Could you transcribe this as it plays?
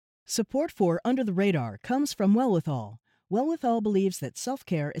Support for Under the Radar comes from Wellwithal. Wellwithal believes that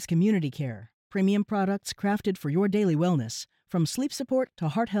self-care is community care. Premium products crafted for your daily wellness, from sleep support to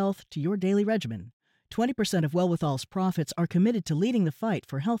heart health to your daily regimen. 20% of Wellwithal's profits are committed to leading the fight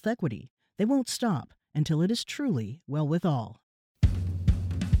for health equity. They won't stop until it is truly well with all.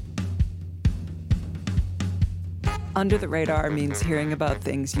 Under the Radar means hearing about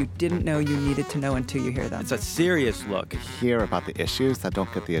things you didn't know you needed to know until you hear them. It's a serious look. Hear about the issues that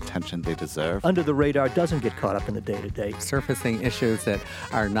don't get the attention they deserve. Under the Radar doesn't get caught up in the day-to-day. Surfacing issues that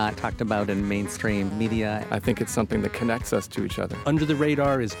are not talked about in mainstream media. I think it's something that connects us to each other. Under the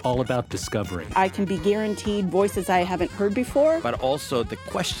Radar is all about discovery. I can be guaranteed voices I haven't heard before. But also the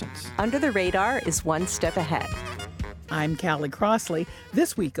questions. Under the Radar is one step ahead. I'm Callie Crossley.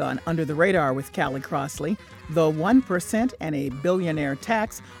 This week on Under the Radar with Callie Crossley, the 1% and a billionaire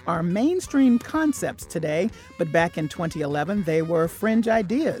tax are mainstream concepts today, but back in 2011, they were fringe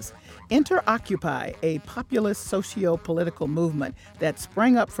ideas. Enter Occupy, a populist socio-political movement that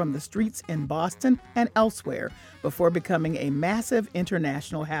sprang up from the streets in Boston and elsewhere before becoming a massive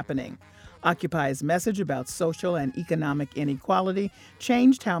international happening. Occupy's message about social and economic inequality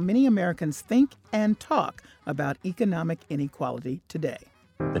changed how many Americans think and talk about economic inequality today.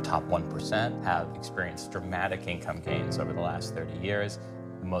 The top 1% have experienced dramatic income gains over the last 30 years.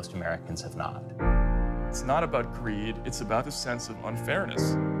 Most Americans have not. It's not about greed, it's about the sense of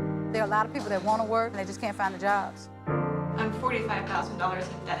unfairness. There are a lot of people that want to work and they just can't find the jobs. I'm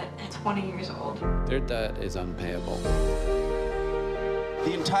 $45,000 in debt at 20 years old. Their debt is unpayable.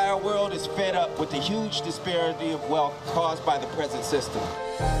 The entire world is fed up with the huge disparity of wealth caused by the present system.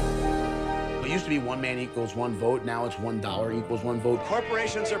 It used to be one man equals one vote. Now it's $1 equals one vote.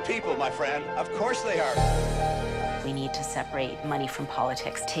 Corporations are people, my friend. Of course they are. We need to separate money from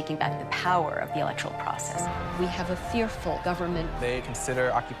politics, taking back the power of the electoral process. We have a fearful government. They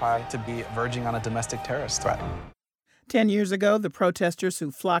consider Occupy to be verging on a domestic terrorist threat. 10 years ago, the protesters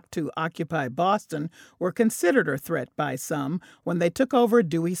who flocked to Occupy Boston were considered a threat by some when they took over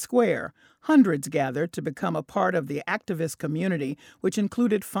Dewey Square. Hundreds gathered to become a part of the activist community, which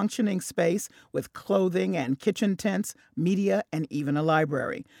included functioning space with clothing and kitchen tents, media, and even a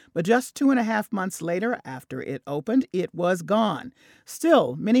library. But just 2.5 months later, after it opened, it was gone.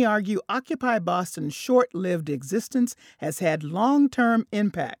 Still, many argue Occupy Boston's short-lived existence has had long-term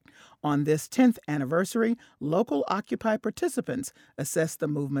impact. On this 10th anniversary, local Occupy participants assess the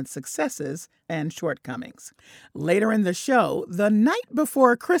movement's successes and shortcomings. Later in the show, The Night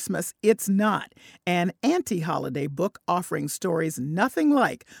Before Christmas, It's Not, an anti-holiday book offering stories nothing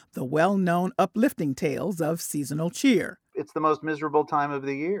like the well-known uplifting tales of seasonal cheer. It's the most miserable time of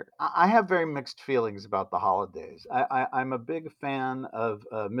the year. I have very mixed feelings about the holidays. I'm a big fan of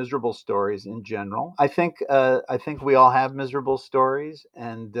miserable stories in general. I think we all have miserable stories,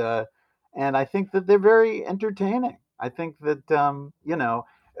 and I think that they're very entertaining. I think that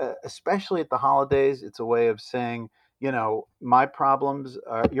especially at the holidays, it's a way of saying, your problems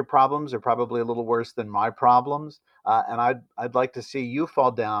are probably a little worse than my problems, and I'd like to see you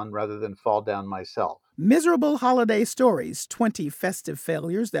fall down rather than fall down myself. Miserable Holiday Stories, 20 Festive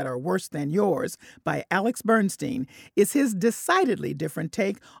Failures That Are Worse Than Yours by Alex Bernstein is his decidedly different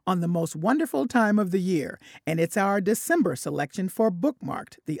take on the most wonderful time of the year, and it's our December selection for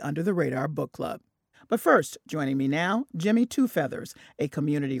Bookmarked, the Under the Radar Book Club. But first, joining me now, Jimmy Two Feathers, a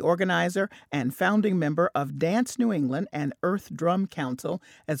community organizer and founding member of Dance New England and Earth Drum Council,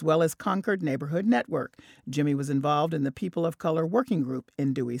 as well as Concord Neighborhood Network. Jimmy was involved in the People of Color Working Group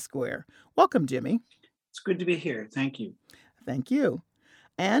in Dewey Square. Welcome, Jimmy. It's good to be here. Thank you. Thank you.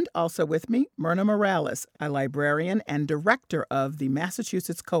 And also with me, Myrna Morales, a librarian and director of the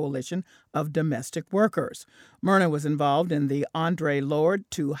Massachusetts Coalition of Domestic Workers. Myrna was involved in the Andre Lord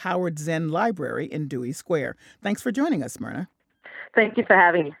to Howard Zen Library in Dewey Square. Thanks for joining us, Myrna. Thank you for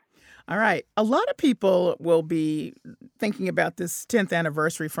having me. All right. A lot of people will be thinking about this 10th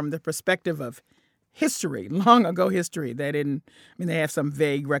anniversary from the perspective of history, long ago history. They have some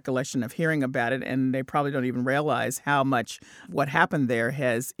vague recollection of hearing about it, and they probably don't even realize how much what happened there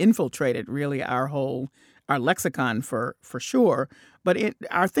has infiltrated really our lexicon for sure, but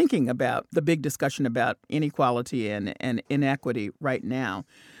our thinking about the big discussion about inequality and inequity right now.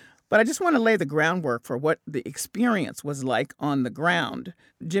 But I just want to lay the groundwork for what the experience was like on the ground.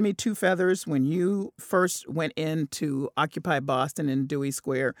 Jimmy Two Feathers, when you first went into Occupy Boston in Dewey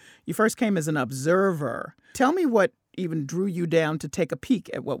Square, you first came as an observer. Tell me what even drew you down to take a peek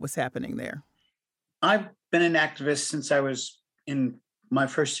at what was happening there. I've been an activist since I was in my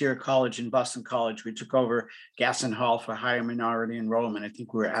first year of college in Boston College. We took over Gaston Hall for higher minority enrollment. I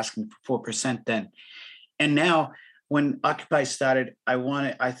think we were asking for 4% then. And now when Occupy started,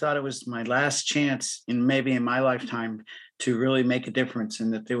 I thought it was my last chance in my lifetime to really make a difference,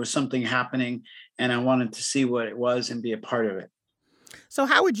 and that there was something happening, and I wanted to see what it was and be a part of it. So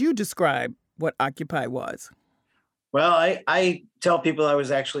how would you describe what Occupy was? Well, I tell people I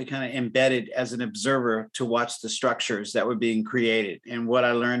was actually kind of embedded as an observer to watch the structures that were being created. And what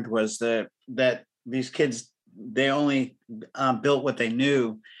I learned was that these kids, they only built what they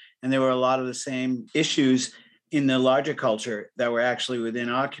knew. And there were a lot of the same issues in the larger culture that were actually within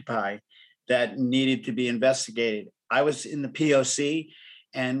Occupy that needed to be investigated. I was in the POC.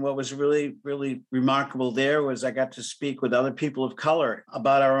 And what was really, really remarkable there was I got to speak with other people of color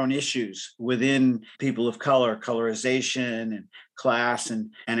about our own issues within people of color, colorization and class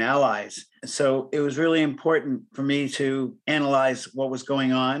and allies. So it was really important for me to analyze what was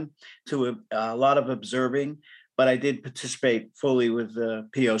going on, to a lot of observing, but I did participate fully with the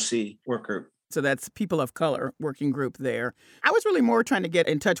POC work group. So that's People of Color working group there. I was really more trying to get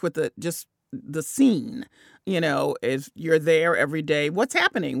in touch with the scene, as you're there every day. What's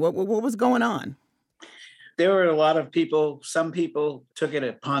happening? What was going on? There were a lot of people. Some people took it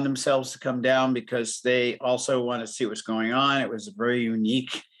upon themselves to come down because they also want to see what's going on. It was a very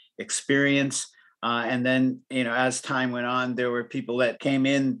unique experience. And then, as time went on, there were people that came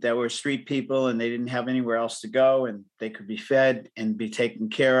in that were street people and they didn't have anywhere else to go and they could be fed and be taken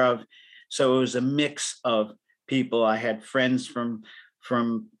care of. So it was a mix of people. I had friends from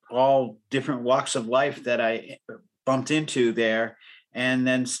all different walks of life that I bumped into there, and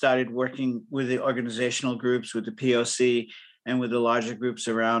then started working with the organizational groups, with the POC, and with the larger groups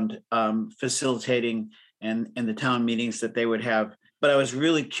around facilitating and the town meetings that they would have. But I was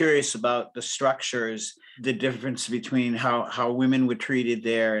really curious about the structures, the difference between how women were treated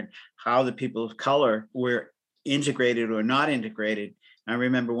there and how the people of color were integrated or not integrated. I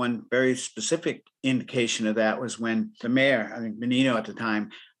remember one very specific indication of that was when the mayor, I think Menino at the time,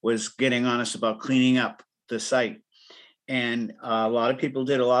 was getting on us about cleaning up the site. And a lot of people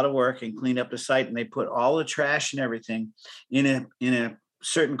did a lot of work and cleaned up the site, and they put all the trash and everything in a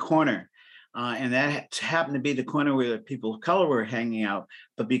certain corner. And that happened to be the corner where the people of color were hanging out.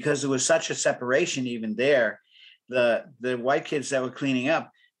 But because there was such a separation even there, the white kids that were cleaning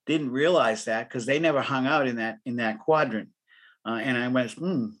up didn't realize that because they never hung out in that quadrant. And I went,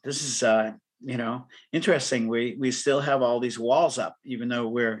 this is interesting. We still have all these walls up, even though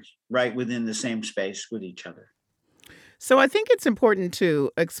we're right within the same space with each other. So I think it's important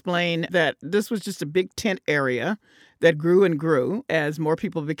to explain that this was just a big tent area that grew and grew as more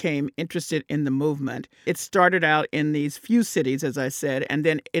people became interested in the movement. It started out in these few cities, as I said, and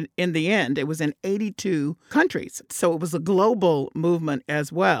then in the end, it was in 82 countries. So it was a global movement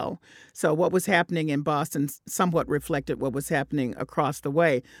as well. So what was happening in Boston somewhat reflected what was happening across the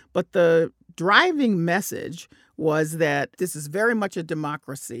way. But the driving message was that this is very much a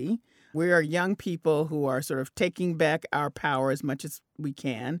democracy. We are young people who are sort of taking back our power as much as we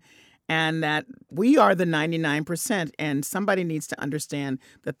can, and that we are the 99%, and somebody needs to understand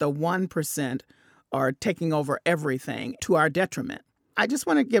that the 1% are taking over everything to our detriment. I just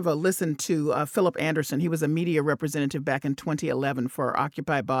want to give a listen to Philip Anderson. He was a media representative back in 2011 for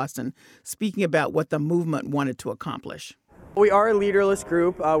Occupy Boston, speaking about what the movement wanted to accomplish. We are a leaderless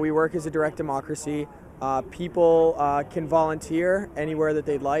group. We work as a direct democracy. People can volunteer anywhere that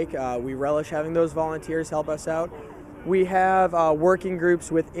they'd like. We relish having those volunteers help us out. We have working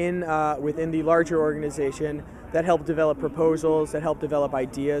groups within the larger organization that help develop proposals, that help develop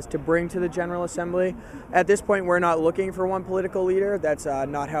ideas to bring to the General Assembly. At this point, we're not looking for one political leader. That's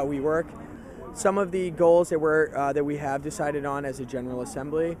not how we work. Some of the goals that we have decided on as a General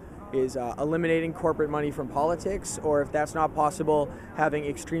Assembly is eliminating corporate money from politics, or if that's not possible, having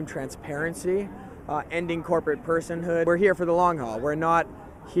extreme transparency, ending corporate personhood. We're here for the long haul. We're not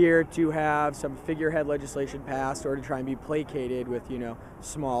here to have some figurehead legislation passed or to try and be placated with,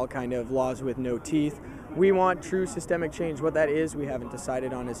 small kind of laws with no teeth. We want true systemic change. What that is, we haven't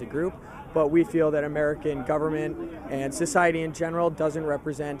decided on as a group, but we feel that American government and society in general doesn't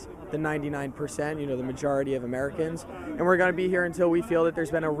represent the 99%, the majority of Americans. And we're going to be here until we feel that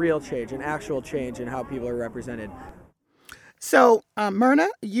there's been a real change, an actual change in how people are represented. So, Myrna,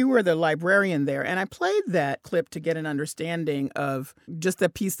 you were the librarian there, and I played that clip to get an understanding of just the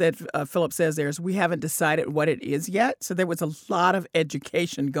piece that Philip says there is we haven't decided what it is yet. So there was a lot of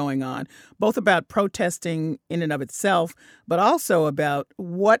education going on, both about protesting in and of itself, but also about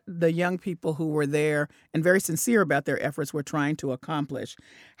what the young people who were there and very sincere about their efforts were trying to accomplish.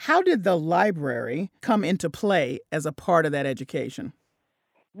 How did the library come into play as a part of that education?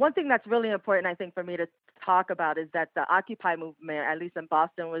 One thing that's really important, I think, for me to talk about is that the Occupy movement, at least in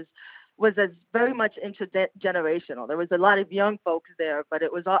Boston, was was as very much intergenerational. There was a lot of young folks there, but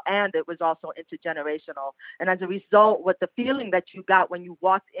it was also intergenerational. And as a result, what the feeling that you got when you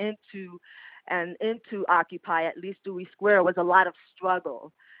walked into Occupy, at least Dewey Square, was a lot of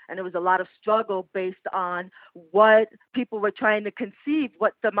struggle. And it was a lot of struggle based on what people were trying to conceive,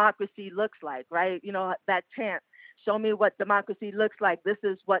 what democracy looks like, right? You know, that chant, show me what democracy looks like. This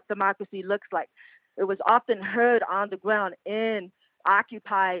is what democracy looks like. It was often heard on the ground in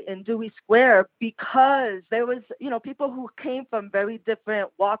Occupy in Dewey Square because there was, you know, people who came from very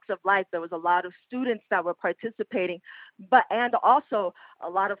different walks of life. There was a lot of students that were participating, and also a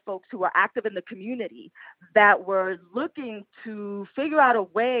lot of folks who were active in the community that were looking to figure out a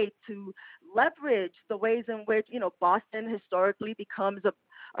way to leverage the ways in which, you know, Boston historically becomes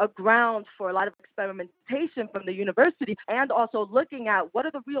a ground for a lot of experimentation from the university, and also looking at what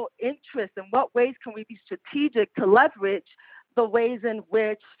are the real interests and what ways can we be strategic to leverage the ways in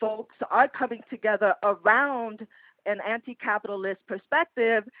which folks are coming together around an anti-capitalist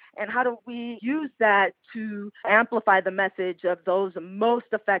perspective, and how do we use that to amplify the message of those most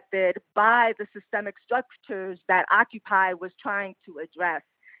affected by the systemic structures that Occupy was trying to address.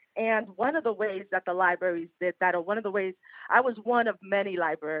 And one of the ways that the libraries did that, or one of the ways, I was one of many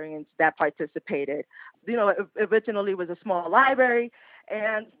librarians that participated. You know, it originally was a small library,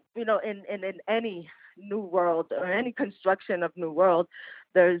 and, you know, in any New World or any construction of New World,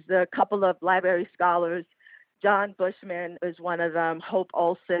 there's a couple of library scholars. John Bushman is one of them. Hope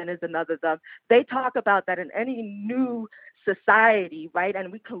Olson is another of them. They talk about that in any new society, right?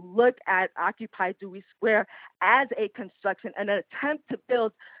 And we can look at Occupy Dewey Square as a construction, an attempt to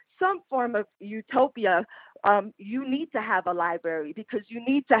build some form of utopia. You need to have a library because you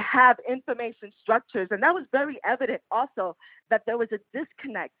need to have information structures. And that was very evident also, that there was a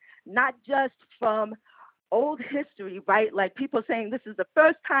disconnect, not just from old history, right? Like people saying this is the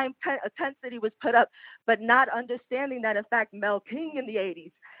first time a tent city was put up, but not understanding that, in fact, Mel King in the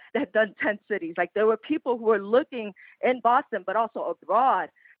 80s had done tent cities. Like there were people who were looking in Boston, but also abroad,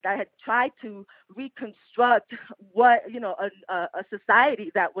 that had tried to reconstruct what, you know, a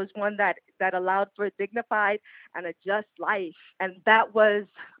society that was one that allowed for a dignified and a just life. And that was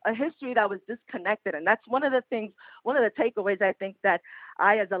a history that was disconnected. And that's one of the takeaways I think that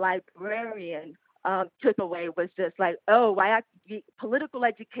I, as a librarian, took away, was just like, political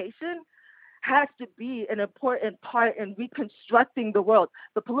education has to be an important part in reconstructing the world.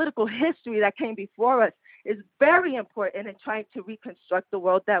 The political history that came before us is very important in trying to reconstruct the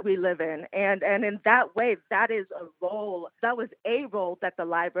world that we live in. And in that way, that was a role that the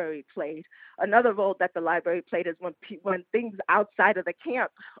library played. Another role that the library played is when things outside of the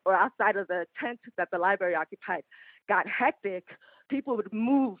camp or outside of the tent that the library occupied got hectic, people would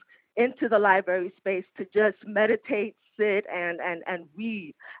move into the library space to just meditate, sit, and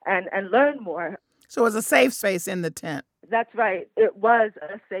read and learn more. So it was a safe space in the tent. That's right. It was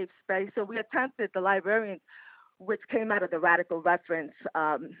a safe space. So we attempted, the librarians, which came out of the Radical Reference.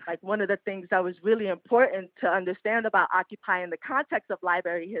 Like one of the things that was really important to understand about Occupy in the context of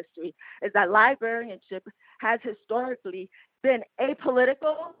library history is that librarianship has historically been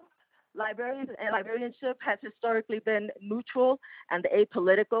apolitical. Librarianship has historically been neutral and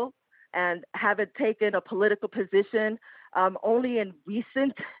apolitical, and haven't taken a political position. Only in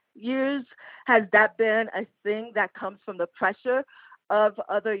recent years has that been a thing that comes from the pressure of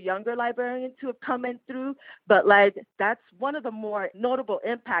other younger librarians who have come in through. But like, that's one of the more notable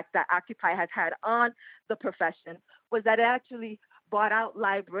impacts that Occupy has had on the profession, was that it actually brought out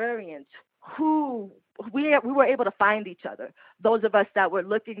librarians who we were able to find each other. Those of us that were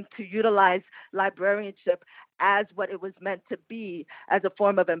looking to utilize librarianship as what it was meant to be, as a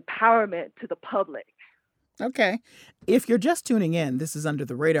form of empowerment to the public. Okay. If you're just tuning in, this is Under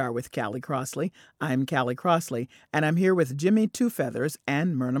the Radar with Callie Crossley. I'm Callie Crossley, and I'm here with Jimmy Two Feathers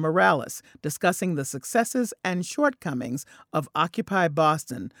and Myrna Morales, discussing the successes and shortcomings of Occupy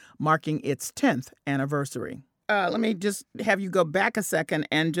Boston, marking its 10th anniversary. Let me just have you go back a second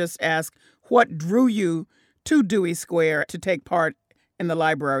and just ask, what drew you to Dewey Square to take part in the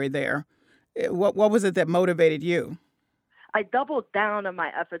library there? What was it that motivated you? I doubled down on my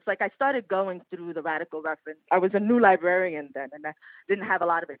efforts. Like, I started going through the Radical Reference. I was a new librarian then, and I didn't have a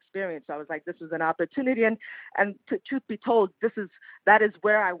lot of experience. So I was like, this was an opportunity. And to truth be told, that is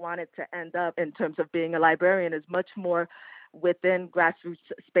where I wanted to end up in terms of being a librarian, is much more within grassroots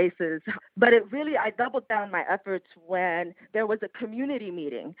spaces. But I doubled down my efforts when there was a community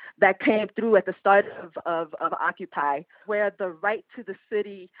meeting that came through at the start of Occupy, where the Right to the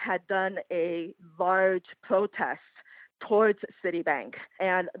City had done a large protest towards Citibank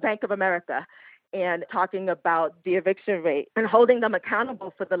and Bank of America. and talking about the eviction rate and holding them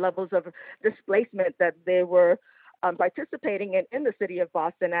accountable for the levels of displacement that they were participating in the city of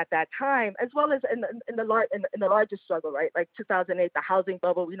Boston at that time, as well as in the largest struggle, right? Like 2008, the housing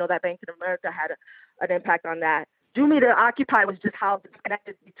bubble. We know that Bank of America had an impact on that. Drew me to Occupy was just how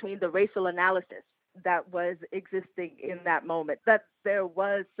disconnected between the racial analysis that was existing in that moment, that there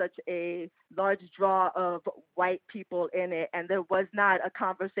was such a large draw of white people in it, and there was not a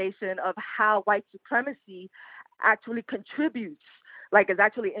conversation of how white supremacy actually contributes, like is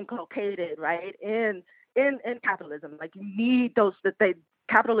actually inculcated, right, in capitalism. Like you need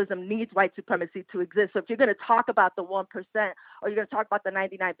capitalism needs white supremacy to exist. So if you're going to talk about the 1% or you're going to talk about the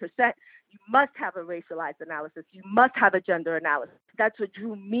 99%, you must have a racialized analysis. You must have a gender analysis. That's what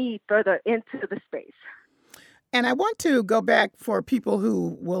drew me further into the space. And I want to go back for people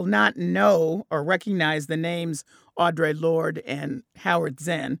who will not know or recognize the names Audre Lorde and Howard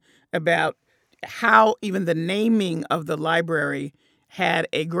Zinn about how even the naming of the library had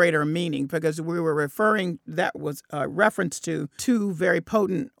a greater meaning, because we were that was a reference to two very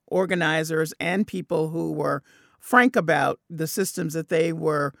potent organizers and people who were frank about the systems that they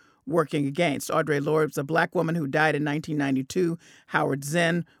were working against. Audre Lorde was a Black woman who died in 1992. Howard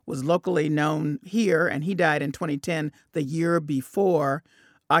Zinn was locally known here, and he died in 2010, the year before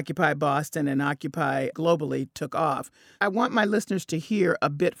Occupy Boston and Occupy globally took off. I want my listeners to hear a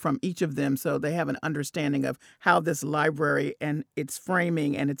bit from each of them so they have an understanding of how this library and its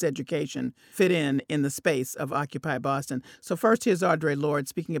framing and its education fit in the space of Occupy Boston. So first, here's Audre Lorde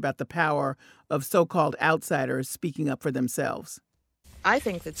speaking about the power of so-called outsiders speaking up for themselves. I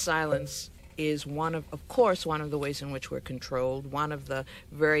think that silence is one of course, one of the ways in which we're controlled, one of the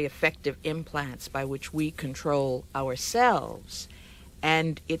very effective implants by which we control ourselves.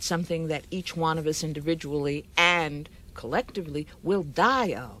 And it's something that each one of us individually and collectively will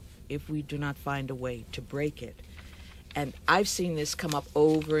die of if we do not find a way to break it. And I've seen this come up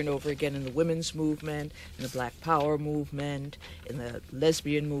over and over again in the women's movement, in the Black Power movement, in the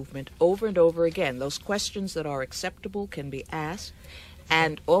lesbian movement, over and over again. Those questions that are acceptable can be asked,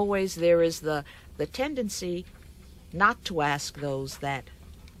 and always there is the tendency not to ask those that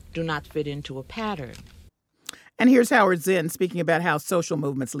do not fit into a pattern. And here's Howard Zinn speaking about how social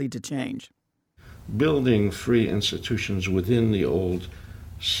movements lead to change. Building free institutions within the old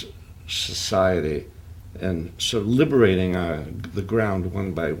society and so liberating the ground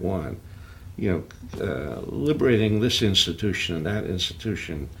one by one, liberating this institution and that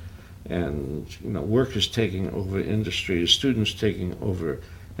institution, and workers taking over industries, students taking over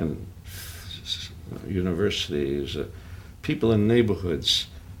and universities, people in neighborhoods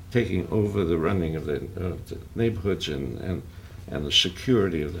taking over the running of the neighborhoods and the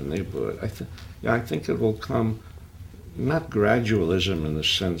security of the neighborhood. I think it will come, not gradualism in the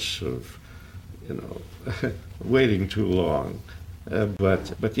sense of, waiting too long,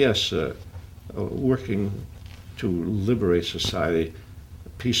 but yes, working to liberate society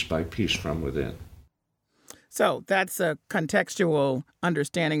piece by piece from within. So that's a contextual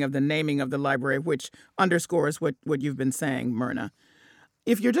understanding of the naming of the library, which underscores what you've been saying, Myrna.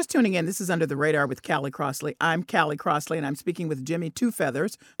 If you're just tuning in, this is Under the Radar with Callie Crossley. I'm Callie Crossley, and I'm speaking with Jimmy Two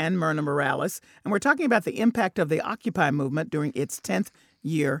Feathers and Myrna Morales, and we're talking about the impact of the Occupy movement during its 10th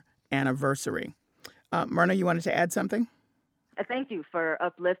year anniversary. Myrna, you wanted to add something? Thank you for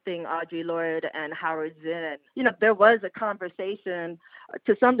uplifting Audre Lorde and Howard Zinn. There was a conversation,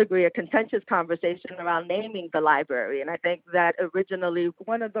 to some degree, a contentious conversation around naming the library. And I think that originally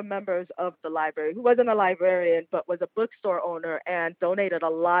one of the members of the library, who wasn't a librarian, but was a bookstore owner and donated a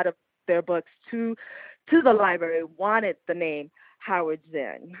lot of their books to the library, wanted the name Howard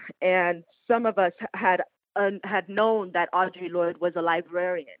Zinn. And some of us had known that Audre Lorde was a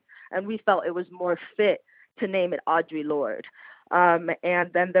librarian, and we felt it was more fit to name it Audre Lorde.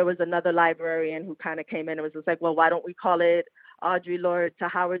 And then there was another librarian who kind of came in and was just like, well, why don't we call it Audre Lorde to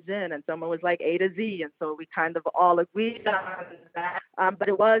Howard Zinn? And someone was like A to Z. And so we kind of all agreed on that. But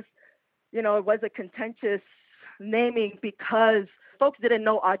it was a contentious naming because folks didn't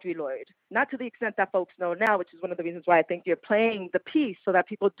know Audre Lorde, not to the extent that folks know now, which is one of the reasons why I think you're playing the piece so that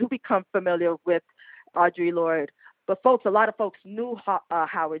people do become familiar with Audre Lorde. But a lot of folks knew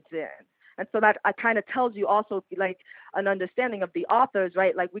Howard Zinn. And so that kind of tells you also like an understanding of the authors,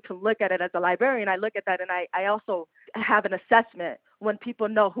 right? Like we can look at it as a librarian. I look at that and I also have an assessment when people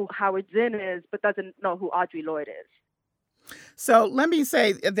know who Howard Zinn is, but doesn't know who Audre Lorde is. So let me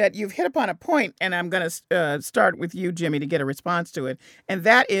say that you've hit upon a point, and I'm going to start with you, Jimmy, to get a response to it. And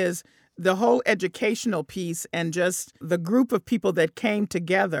that is the whole educational piece and just the group of people that came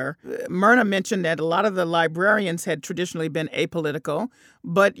together. Myrna mentioned that a lot of the librarians had traditionally been apolitical,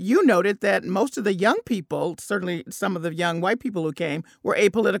 but you noted that most of the young people, certainly some of the young white people who came, were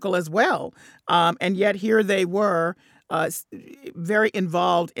apolitical as well. And yet here they were very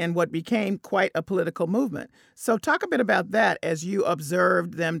involved in what became quite a political movement. So talk a bit about that as you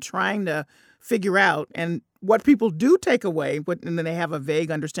observed them trying to figure out, and what people do take away, and then they have a vague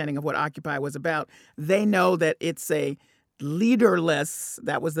understanding of what Occupy was about. They know that it's a leaderless,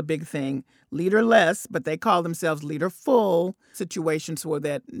 that was the big thing, leaderless, but they call themselves leaderful situations where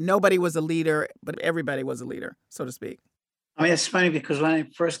that nobody was a leader, but everybody was a leader, so to speak. I mean, it's funny because when I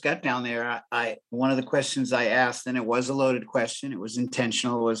first got down there, I one of the questions I asked, and it was a loaded question, it was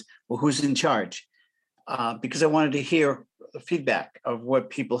intentional, was, well, who's in charge? Because I wanted to hear the feedback of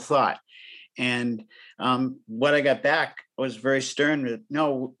what people thought. And what I got back was very stern.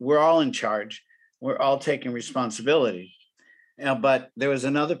 No, we're all in charge. We're all taking responsibility. But there was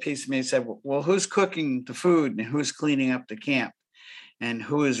another piece of me that said, well, who's cooking the food and who's cleaning up the camp and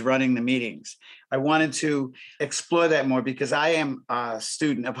who is running the meetings? I wanted to explore that more because I am a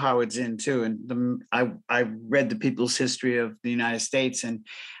student of Howard Zinn too. And I read the People's History of the United States, and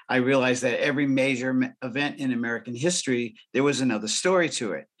I realized that every major event in American history, there was another story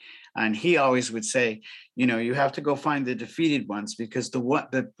to it. And he always would say, you know, you have to go find the defeated ones because the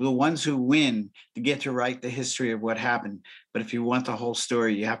ones who win get to write the history of what happened. But if you want the whole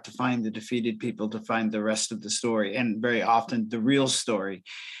story, you have to find the defeated people to find the rest of the story, and very often the real story.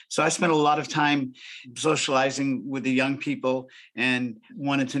 So I spent a lot of time socializing with the young people and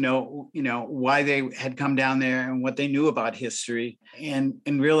wanted to know, you know, why they had come down there and what they knew about history, and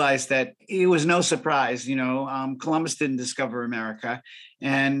realized that it was no surprise. You know, Columbus didn't discover America,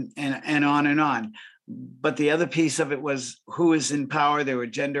 and on and on. But the other piece of it was who is in power. There were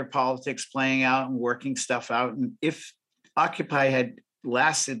gender politics playing out and working stuff out. And if Occupy had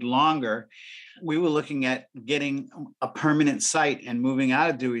lasted longer, we were looking at getting a permanent site and moving out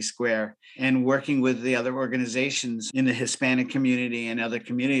of Dewey Square and working with the other organizations in the Hispanic community and other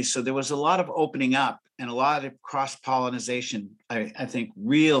communities. So there was a lot of opening up and a lot of cross-pollination, I think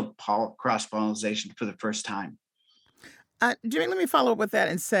real cross-pollination for the first time. Jimmy, let me follow up with that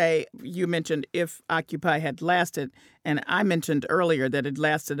and say, you mentioned if Occupy had lasted, and I mentioned earlier that it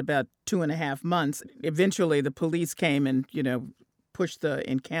lasted about 2.5 months. Eventually, the police came and, you know, pushed the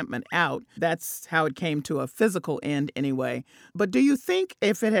encampment out. That's how it came to a physical end anyway. But do you think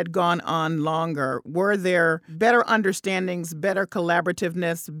if it had gone on longer, were there better understandings, better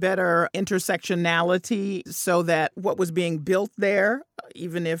collaborativeness, better intersectionality so that what was being built there,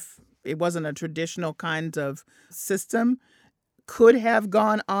 even if it wasn't a traditional kind of system, could have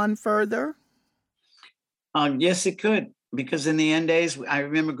gone on further? Yes, it could. Because in the end days, I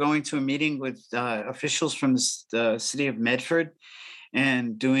remember going to a meeting with officials from the city of Medford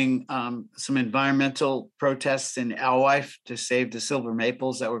and doing some environmental protests in Alewife to save the silver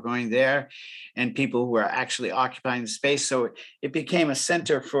maples that were going there and people who were actually occupying the space. So it became a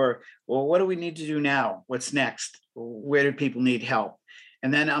center for, well, what do we need to do now? What's next? Where do people need help?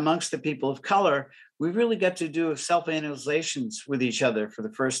 And then amongst the people of color, we really got to do self-analyzations with each other for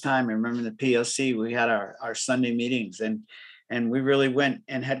the first time. I remember the POC, we had our Sunday meetings and we really went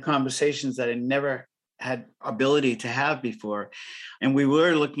and had conversations that I never had ability to have before. And we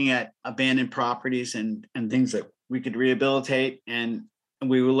were looking at abandoned properties and things that we could rehabilitate. And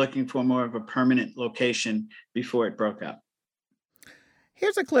we were looking for more of a permanent location before it broke up.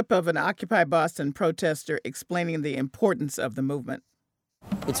 Here's a clip of an Occupy Boston protester explaining the importance of the movement.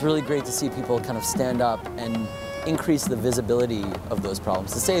 It's really great to see people kind of stand up and increase the visibility of those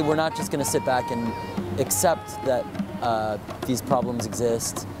problems. To say we're not just going to sit back and accept that these problems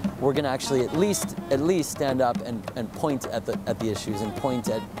exist. We're going to actually at least stand up and point at the issues and point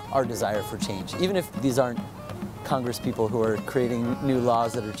at our desire for change. Even if these aren't Congress people who are creating new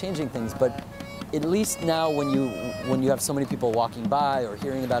laws that are changing things, but at least now when you have so many people walking by or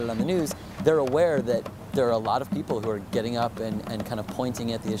hearing about it on the news, they're aware that there are a lot of people who are getting up and kind of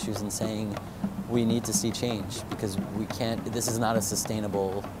pointing at the issues and saying, we need to see change because this is not a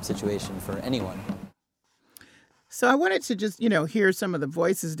sustainable situation for anyone. So I wanted to just, hear some of the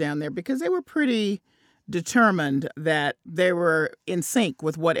voices down there because they were pretty determined that they were in sync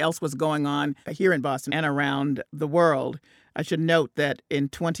with what else was going on here in Boston and around the world. I should note that in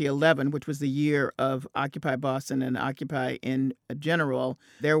 2011, which was the year of Occupy Boston and Occupy in general,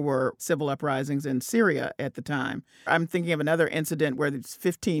 there were civil uprisings in Syria at the time. I'm thinking of another incident where these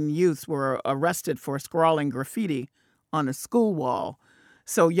 15 youths were arrested for scrawling graffiti on a school wall.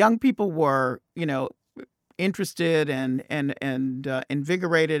 So young people were, interested and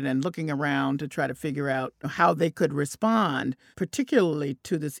invigorated and looking around to try to figure out how they could respond, particularly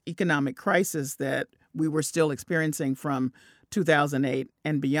to this economic crisis that we were still experiencing from 2008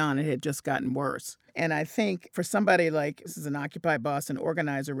 and beyond. It had just gotten worse. And I think for somebody like, this is an Occupy Boston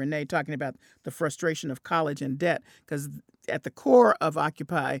organizer, Renee, talking about the frustration of college and debt, because at the core of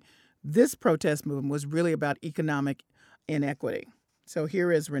Occupy, this protest movement was really about economic inequity. So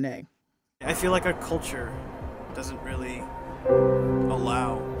here is Renee. I feel like our culture doesn't really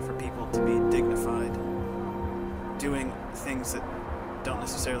allow for people to be dignified doing things that don't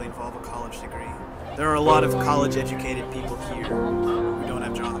necessarily involve a college degree. There are a lot of college-educated people here who don't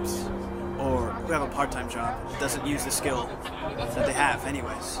have jobs, or who have a part-time job that doesn't use the skill that they have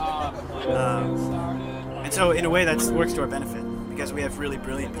anyways. And so in a way that works to our benefit, because we have really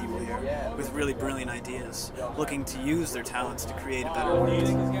brilliant people here with really brilliant ideas looking to use their talents to create a better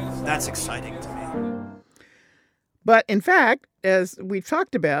world. That's exciting to me. But in fact, as we've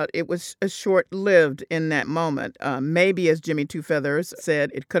talked about, it was a short-lived in that moment. Maybe, as Jimmy Two Feathers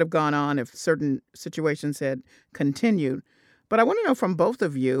said, it could have gone on if certain situations had continued. But I want to know from both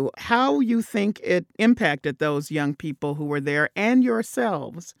of you how you think it impacted those young people who were there and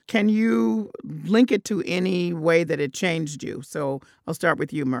yourselves. Can you link it to any way that it changed you? So I'll start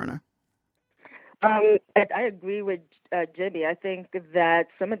with you, Myrna. I agree with Jimmy. I think that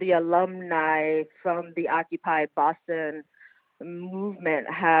some of the alumni from the Occupy Boston movement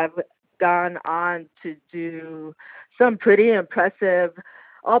have gone on to do some pretty impressive,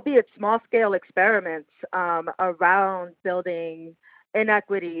 albeit small-scale experiments around building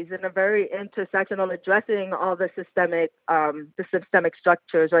inequities in a very intersectional, addressing all the systemic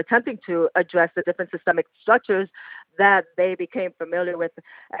structures, or attempting to address the different systemic structures that they became familiar with.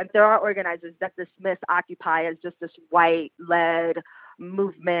 And there are organizers that dismiss Occupy as just this white-led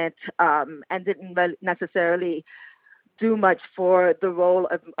movement and didn't necessarily do much for the role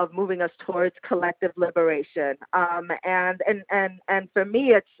of moving us towards collective liberation. And for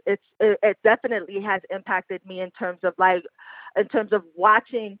me, it definitely has impacted me in terms of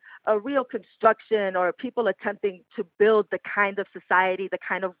watching a real construction or people attempting to build the kind of society, the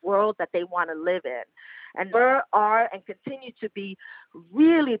kind of world that they want to live in. And we are and continue to be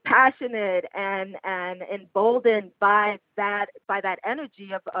really passionate and emboldened by that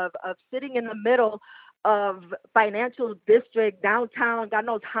energy of sitting in the middle of financial district, downtown, God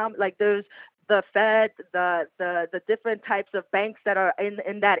knows how, like there's the Fed, the different types of banks that are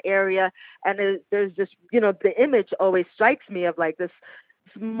in that area. And there's this, the image always strikes me of like this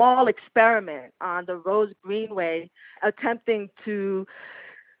small experiment on the Rose Greenway, attempting to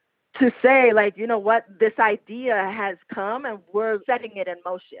say, like, you know what, this idea has come and we're setting it in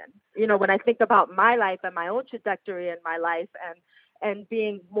motion. When I think about my life and my own trajectory in my life and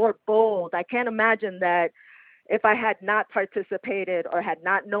being more bold, I can't imagine that if I had not participated or had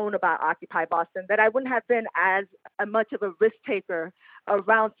not known about Occupy Boston, that I wouldn't have been as much of a risk taker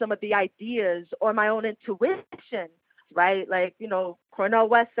around some of the ideas or my own intuition, right? Like, Cornel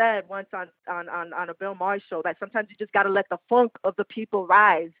West said once on a Bill Maher show that sometimes you just got to let the funk of the people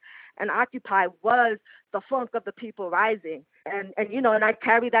rise. And Occupy was the funk of the people rising. And I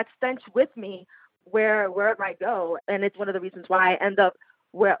carry that stench with me wherever I go. And it's one of the reasons why I end up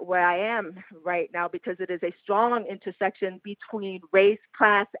where I am right now, because it is a strong intersection between race,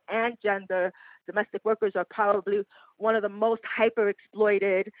 class, and gender. Domestic workers are probably one of the most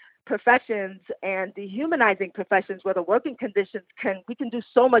hyper-exploited professions and dehumanizing professions, where the working conditions we can do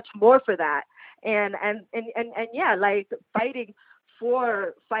so much more for that. And yeah, like fighting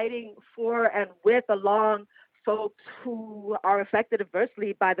for and with along folks who are affected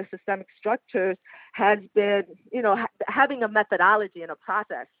adversely by the systemic structures has been, having a methodology and a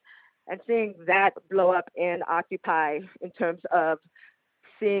process, and seeing that blow up in Occupy in terms of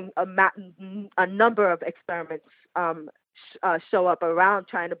seeing a number of experiments show up around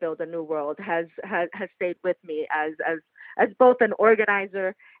trying to build a new world has stayed with me as both an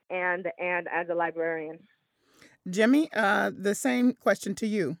organizer and as a librarian. Jimmy, the same question to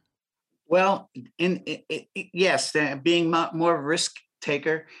you. Well, yes, being more of a risk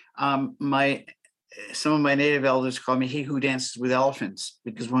taker, some of my native elders call me "he who dances with elephants,"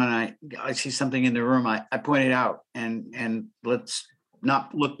 because when I see something in the room, I point it out, and let's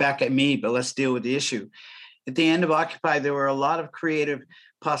not look back at me, but let's deal with the issue. At the end of Occupy, there were a lot of creative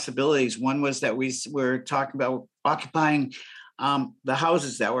possibilities. One was that we were talking about occupying the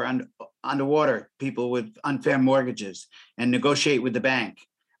houses that were underwater, people with unfair mortgages, and negotiate with the bank.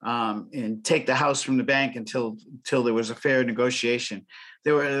 And take the house from the bank until there was a fair negotiation.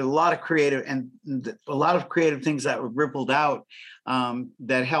 There were a lot of creative things that were rippled out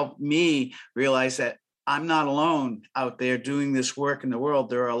that helped me realize that I'm not alone out there doing this work in the world.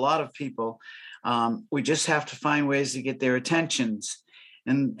 There are a lot of people. We just have to find ways to get their attentions.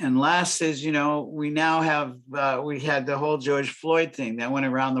 And last is, we now have, we had the whole George Floyd thing that went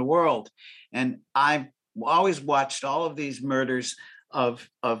around the world. And I've always watched all of these murders of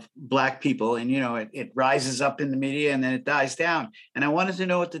Black people. And, it rises up in the media and then it dies down. And I wanted to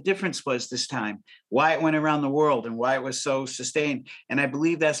know what the difference was this time, why it went around the world and why it was so sustained. And I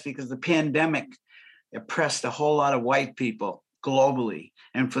believe that's because the pandemic oppressed a whole lot of white people globally.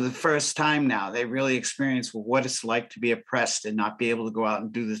 And for the first time now, they really experience what it's like to be oppressed and not be able to go out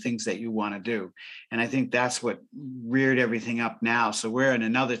and do the things that you want to do. And I think that's what reared everything up now. So we're in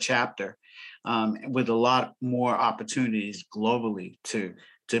another chapter with a lot more opportunities globally to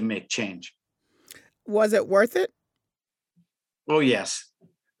make change. Was it worth it? Oh, yes.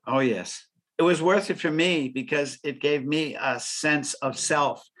 Oh, yes. It was worth it for me because it gave me a sense of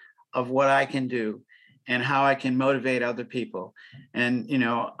self, of what I can do and how I can motivate other people. And,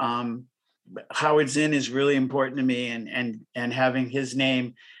 Howard Zinn is really important to me, and having his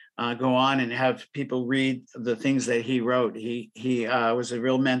name go on and have people read the things that he wrote. He was a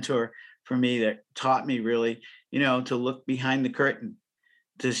real mentor for me that taught me really, to look behind the curtain,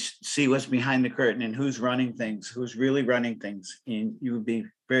 to see what's behind the curtain and who's running things, who's really running things. And you would be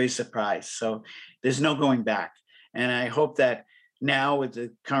very surprised. So there's no going back. And I hope that now with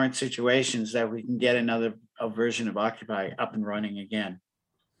the current situations that we can get another version of Occupy up and running again.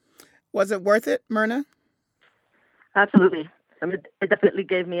 Was it worth it, Myrna? Absolutely. It definitely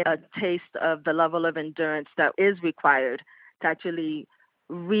gave me a taste of the level of endurance that is required to actually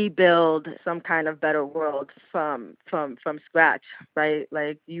rebuild some kind of better world from scratch, right?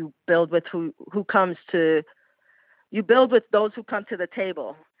 Like you build with you build with those who come to the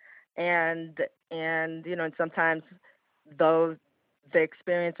table, and sometimes the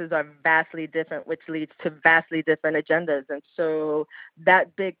experiences are vastly different, which leads to vastly different agendas. And so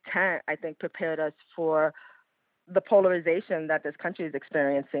that big tent, I think, prepared us for the polarization that this country is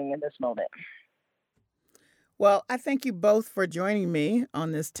experiencing in this moment. Well, I thank you both for joining me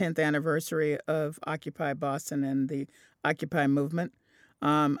on this 10th anniversary of Occupy Boston and the Occupy movement.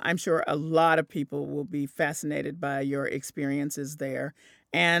 I'm sure a lot of people will be fascinated by your experiences there.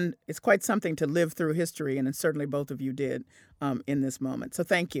 And it's quite something to live through history, and certainly both of you did in this moment. So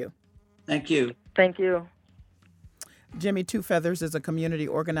thank you. Thank you. Thank you. Jimmy Two Feathers is a community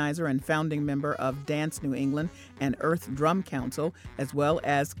organizer and founding member of Dance New England and Earth Drum Council, as well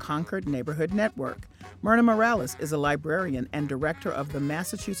as Concord Neighborhood Network. Myrna Morales is a librarian and director of the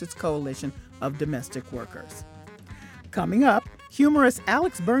Massachusetts Coalition of Domestic Workers. Coming up, humorist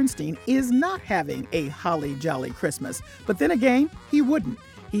Alex Bernstein is not having a holly jolly Christmas, but then again, he wouldn't.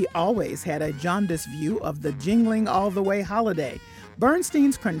 He always had a jaundiced view of the jingling all the way holiday.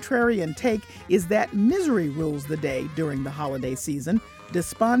 Bernstein's contrarian take is that misery rules the day during the holiday season.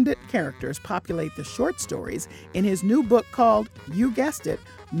 Despondent characters populate the short stories in his new book called, you guessed it,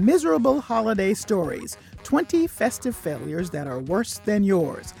 Miserable Holiday Stories, 20 Festive Failures That Are Worse Than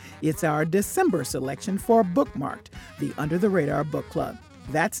Yours. It's our December selection for Bookmarked, the Under the Radar Book Club.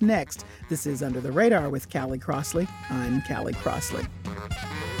 That's next. This is Under the Radar with Callie Crossley. I'm Callie Crossley.